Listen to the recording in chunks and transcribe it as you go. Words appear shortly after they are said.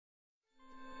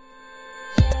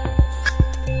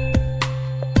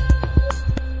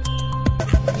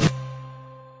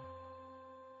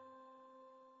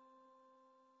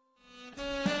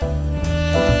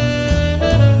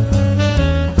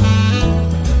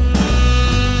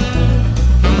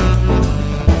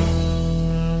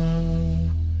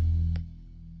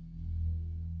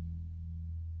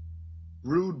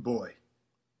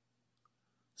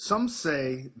Some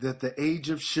say that the age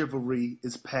of chivalry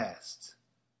is past,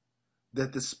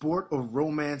 that the sport of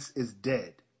romance is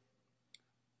dead.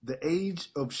 The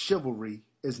age of chivalry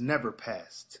is never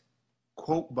past.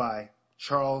 Quote by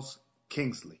Charles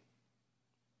Kingsley.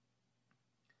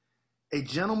 A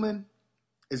gentleman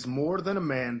is more than a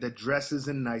man that dresses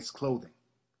in nice clothing.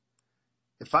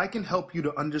 If I can help you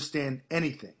to understand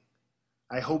anything,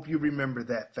 I hope you remember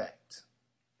that fact.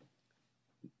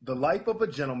 The life of a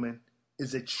gentleman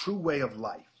is a true way of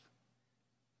life.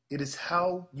 It is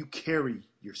how you carry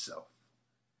yourself,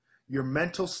 your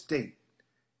mental state,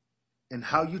 and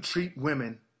how you treat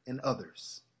women and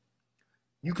others.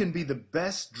 You can be the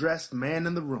best dressed man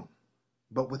in the room,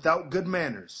 but without good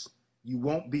manners, you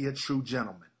won't be a true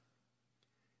gentleman.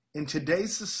 In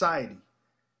today's society,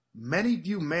 many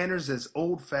view manners as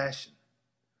old-fashioned.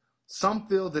 Some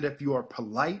feel that if you are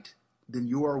polite, then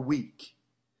you are weak.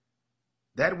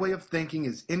 That way of thinking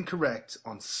is incorrect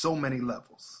on so many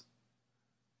levels.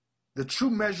 The true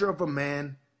measure of a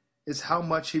man is how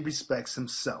much he respects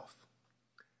himself.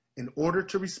 In order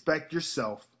to respect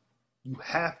yourself, you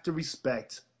have to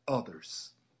respect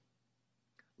others.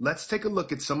 Let's take a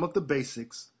look at some of the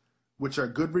basics, which are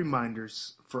good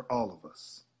reminders for all of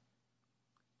us.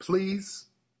 Please,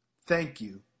 thank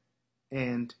you,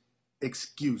 and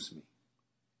excuse me.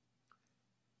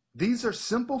 These are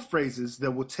simple phrases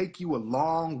that will take you a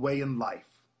long way in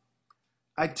life.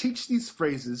 I teach these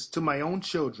phrases to my own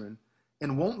children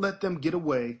and won't let them get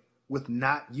away with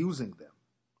not using them.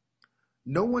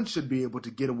 No one should be able to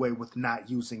get away with not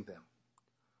using them.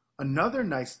 Another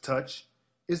nice touch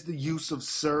is the use of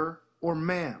sir or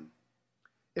ma'am.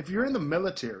 If you're in the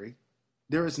military,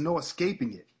 there is no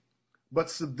escaping it, but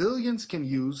civilians can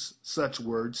use such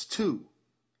words too.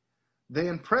 They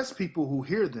impress people who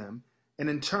hear them and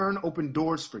in turn open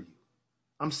doors for you.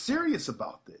 I'm serious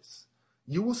about this.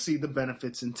 You will see the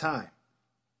benefits in time.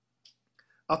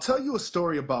 I'll tell you a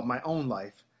story about my own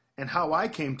life and how I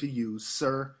came to use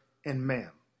sir and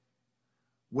ma'am.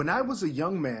 When I was a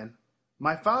young man,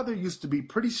 my father used to be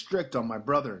pretty strict on my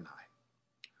brother and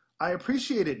I. I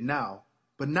appreciate it now,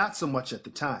 but not so much at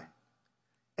the time.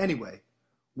 Anyway,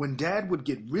 when Dad would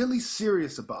get really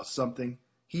serious about something,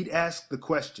 he'd ask the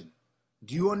question,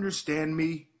 "Do you understand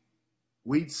me?"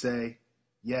 We'd say,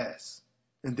 "Yes."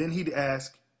 And then he'd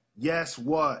ask, "Yes,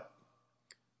 what?"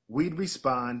 We'd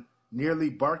respond,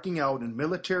 nearly barking out in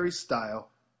military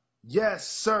style, "Yes,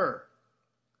 sir."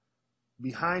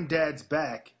 Behind Dad's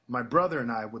back, my brother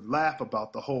and I would laugh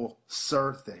about the whole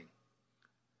sir thing.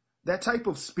 That type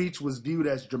of speech was viewed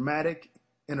as dramatic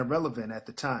and irrelevant at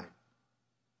the time.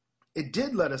 It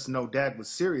did let us know Dad was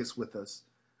serious with us,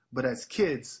 but as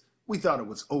kids, we thought it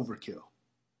was overkill.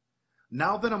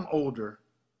 Now that I'm older,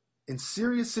 in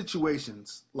serious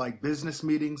situations like business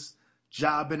meetings,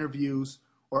 job interviews,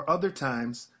 or other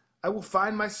times, I will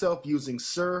find myself using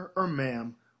sir or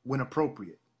ma'am when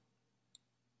appropriate.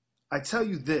 I tell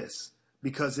you this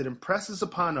because it impresses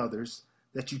upon others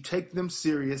that you take them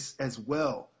serious as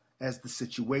well as the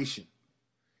situation.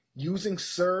 Using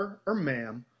sir or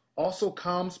ma'am also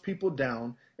calms people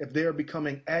down if they are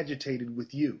becoming agitated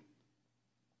with you.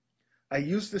 I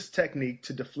use this technique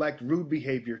to deflect rude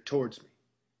behavior towards me.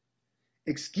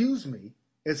 Excuse me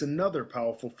is another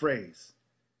powerful phrase.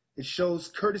 It shows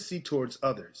courtesy towards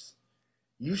others.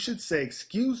 You should say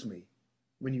excuse me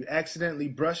when you accidentally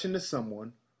brush into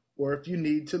someone or if you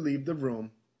need to leave the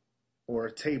room or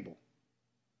a table.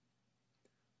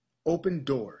 Open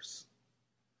doors.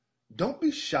 Don't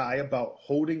be shy about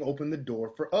holding open the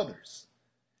door for others.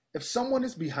 If someone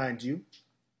is behind you,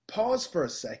 pause for a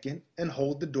second and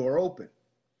hold the door open.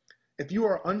 If you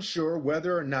are unsure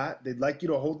whether or not they'd like you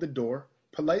to hold the door,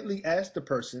 politely ask the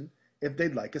person if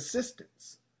they'd like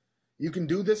assistance. You can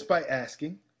do this by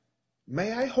asking,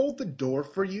 "May I hold the door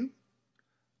for you?"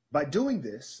 By doing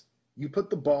this, you put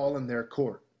the ball in their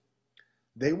court.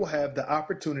 They will have the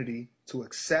opportunity to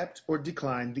accept or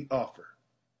decline the offer.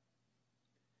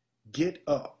 Get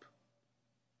up.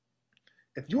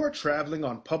 If you are traveling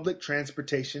on public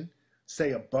transportation,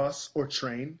 say a bus or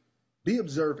train, be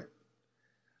observant.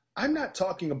 I'm not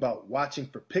talking about watching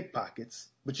for pickpockets,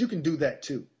 but you can do that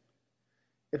too.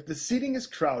 If the seating is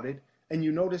crowded and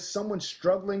you notice someone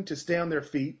struggling to stay on their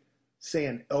feet, say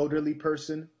an elderly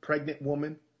person, pregnant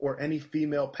woman, or any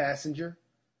female passenger,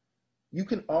 you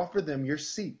can offer them your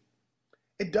seat.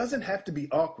 It doesn't have to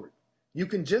be awkward. You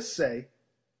can just say,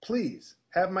 "Please,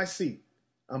 have my seat.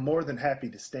 I'm more than happy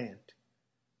to stand."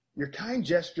 Your kind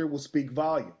gesture will speak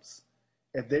volumes.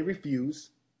 If they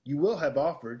refuse, you will have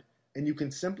offered, and you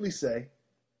can simply say,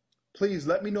 "Please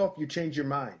let me know if you change your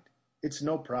mind. It's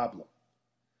no problem."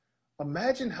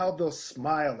 Imagine how they'll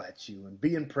smile at you and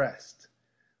be impressed.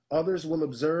 Others will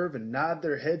observe and nod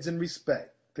their heads in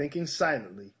respect, thinking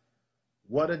silently,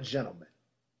 "What a gentleman."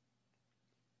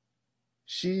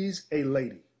 She's a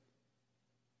lady.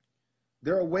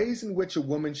 There are ways in which a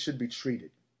woman should be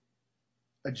treated.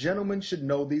 A gentleman should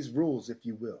know these rules, if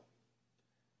you will.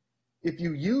 If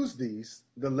you use these,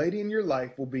 the lady in your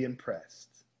life will be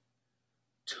impressed.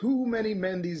 Too many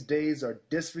men these days are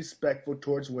disrespectful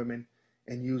towards women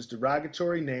and use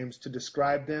derogatory names to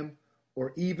describe them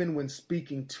or even when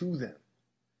speaking to them.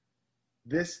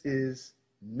 This is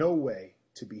no way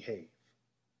to behave.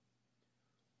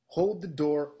 Hold the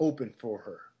door open for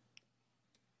her.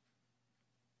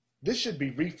 This should be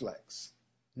reflex,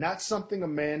 not something a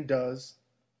man does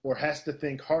or has to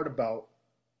think hard about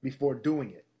before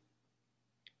doing it.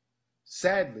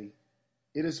 Sadly,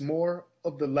 it is more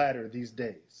of the latter these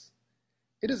days.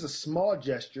 It is a small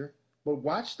gesture, but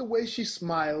watch the way she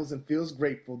smiles and feels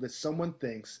grateful that someone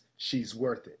thinks she's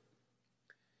worth it.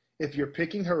 If you're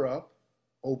picking her up,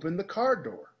 open the car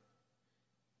door.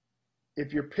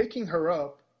 If you're picking her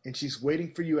up and she's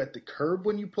waiting for you at the curb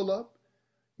when you pull up,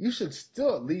 you should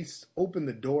still at least open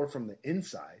the door from the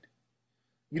inside.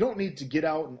 You don't need to get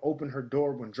out and open her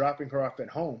door when dropping her off at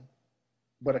home,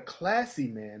 but a classy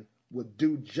man would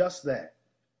do just that.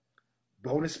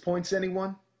 Bonus points,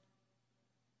 anyone?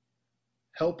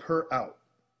 Help her out.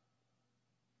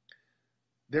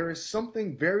 There is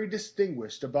something very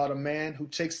distinguished about a man who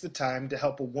takes the time to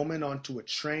help a woman onto a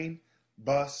train,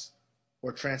 bus,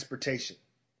 or transportation.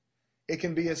 It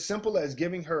can be as simple as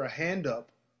giving her a hand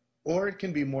up, or it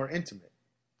can be more intimate.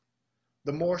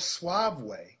 The more suave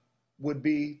way would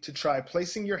be to try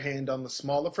placing your hand on the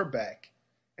small of her back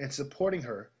and supporting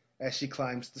her as she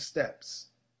climbs the steps.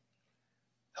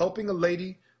 Helping a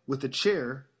lady with a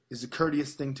chair is a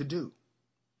courteous thing to do.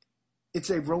 It's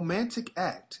a romantic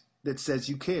act that says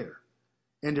you care,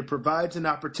 and it provides an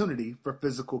opportunity for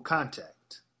physical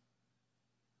contact.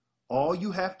 All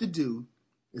you have to do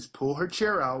is pull her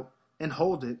chair out and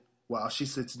hold it while she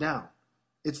sits down.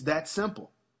 It's that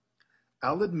simple.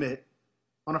 I'll admit,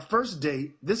 on a first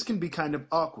date, this can be kind of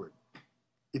awkward.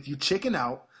 If you chicken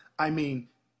out,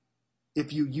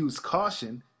 if you use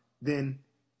caution, then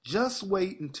just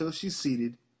wait until she's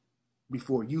seated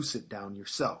before you sit down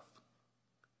yourself.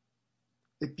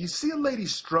 If you see a lady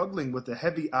struggling with a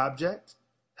heavy object,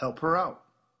 help her out.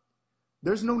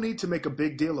 There's no need to make a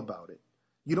big deal about it.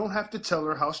 You don't have to tell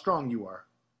her how strong you are.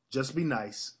 Just be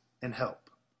nice and help.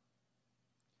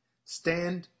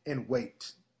 Stand and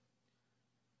wait.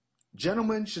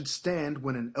 Gentlemen should stand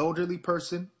when an elderly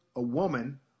person, a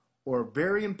woman, or a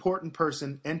very important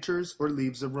person enters or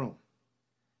leaves a room.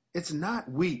 It's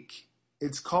not weak.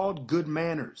 It's called good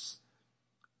manners.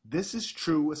 This is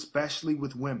true especially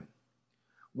with women.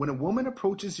 When a woman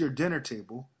approaches your dinner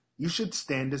table, you should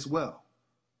stand as well.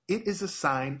 It is a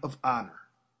sign of honor.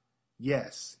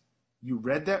 Yes, you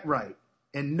read that right.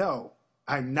 And no,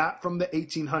 I'm not from the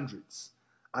 1800s.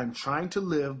 I'm trying to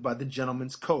live by the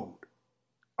gentleman's code.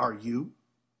 Are you?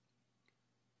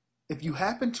 If you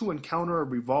happen to encounter a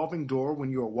revolving door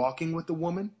when you are walking with a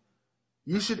woman,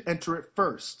 you should enter it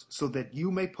first so that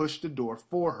you may push the door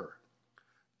for her.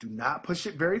 Do not push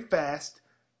it very fast.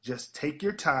 Just take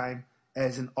your time,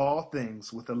 as in all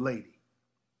things with a lady.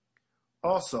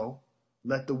 Also,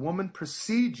 let the woman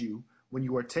precede you when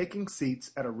you are taking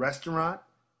seats at a restaurant,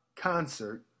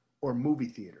 concert, or movie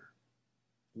theater.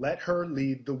 Let her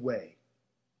lead the way.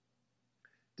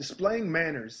 Displaying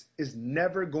manners is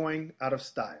never going out of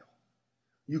style.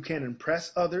 You can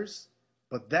impress others,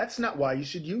 but that's not why you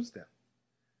should use them.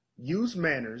 Use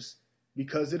manners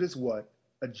because it is what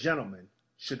a gentleman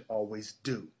should always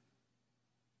do.